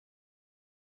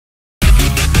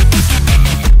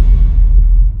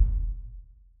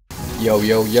Yo,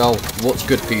 what's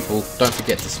good people? Don't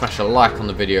forget to smash a like on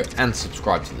the video and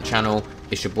subscribe to the channel.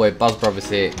 It's your boy Buzz Brothers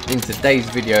here. In today's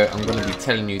video I'm going to be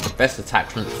telling you the best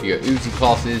attachments for your Uzi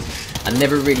classes. I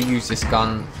never really used this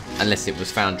gun unless it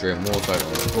was found during Warzone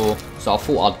or before, so I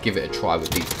thought I'd give it a try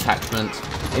with these attachments.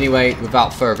 Anyway,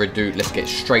 without further ado, let's get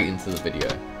straight into the video.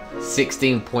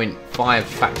 16.5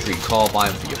 factory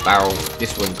carbine for your barrel.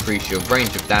 This will increase your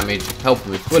range of damage,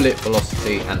 helping with bullet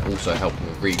velocity and also helping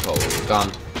with recoil of the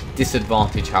gun.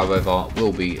 Disadvantage, however,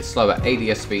 will be slower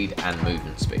ADS speed and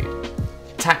movement speed.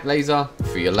 Tac laser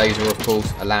for your laser, of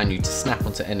course, allowing you to snap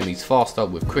onto enemies faster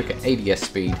with quicker ADS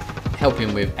speed,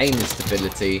 helping with aim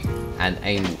stability and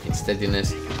aim walking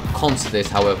steadiness. Cons to this,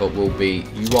 however, will be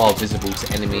you are visible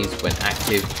to enemies when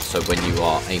active, so when you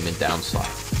are aiming down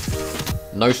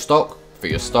sight. No stock for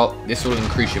your stock. This will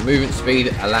increase your movement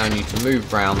speed, allowing you to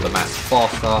move around the map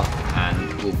faster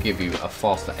and will give you a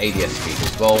faster ADS speed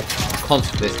as well. Cons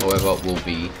to this, however, will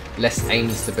be less aim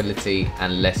stability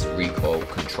and less recoil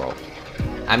control.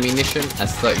 Ammunition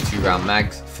has 32 round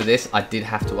mags. For this I did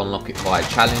have to unlock it via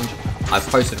challenge. I've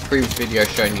posted a previous video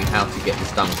showing you how to get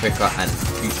this done quicker and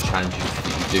future challenges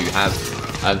that you do have.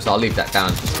 So I'll leave that down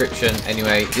in the description.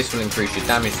 Anyway, this will increase your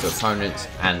damage to opponents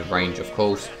and range, of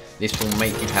course. This will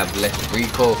make you have less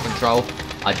recoil control.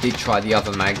 I did try the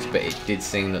other mags, but it did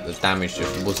seem that the damage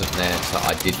just wasn't there, so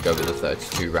I did go with the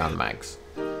 32 round mags.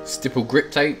 Stipple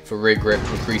grip tape for rear grip,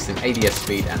 increasing ADS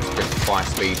speed and sprint fire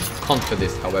speed. Cons for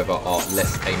this, however, are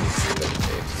less aiming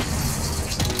stability.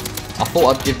 I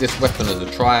thought I'd give this weapon as a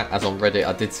try, as on Reddit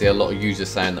I did see a lot of users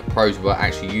saying that pros were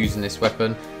actually using this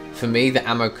weapon. For me, the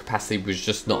ammo capacity was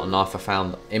just not enough. I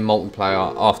found in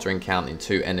multiplayer, after encountering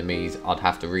 2 enemies, I'd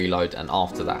have to reload, and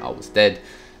after that I was dead.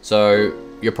 So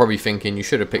you're probably thinking you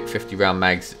should have picked 50 round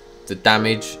mags. The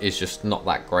damage is just not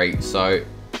that great, so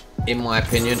in my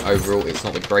opinion, overall it's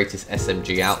not the greatest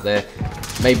SMG out there.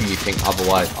 Maybe you think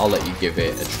otherwise. I'll let you give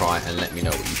it a try and let me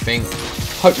know what you think.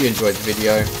 Hope you enjoyed the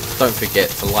video. Don't forget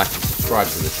to like and subscribe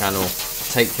to the channel.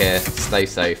 Take care, stay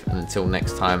safe, and until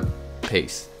next time,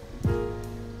 peace.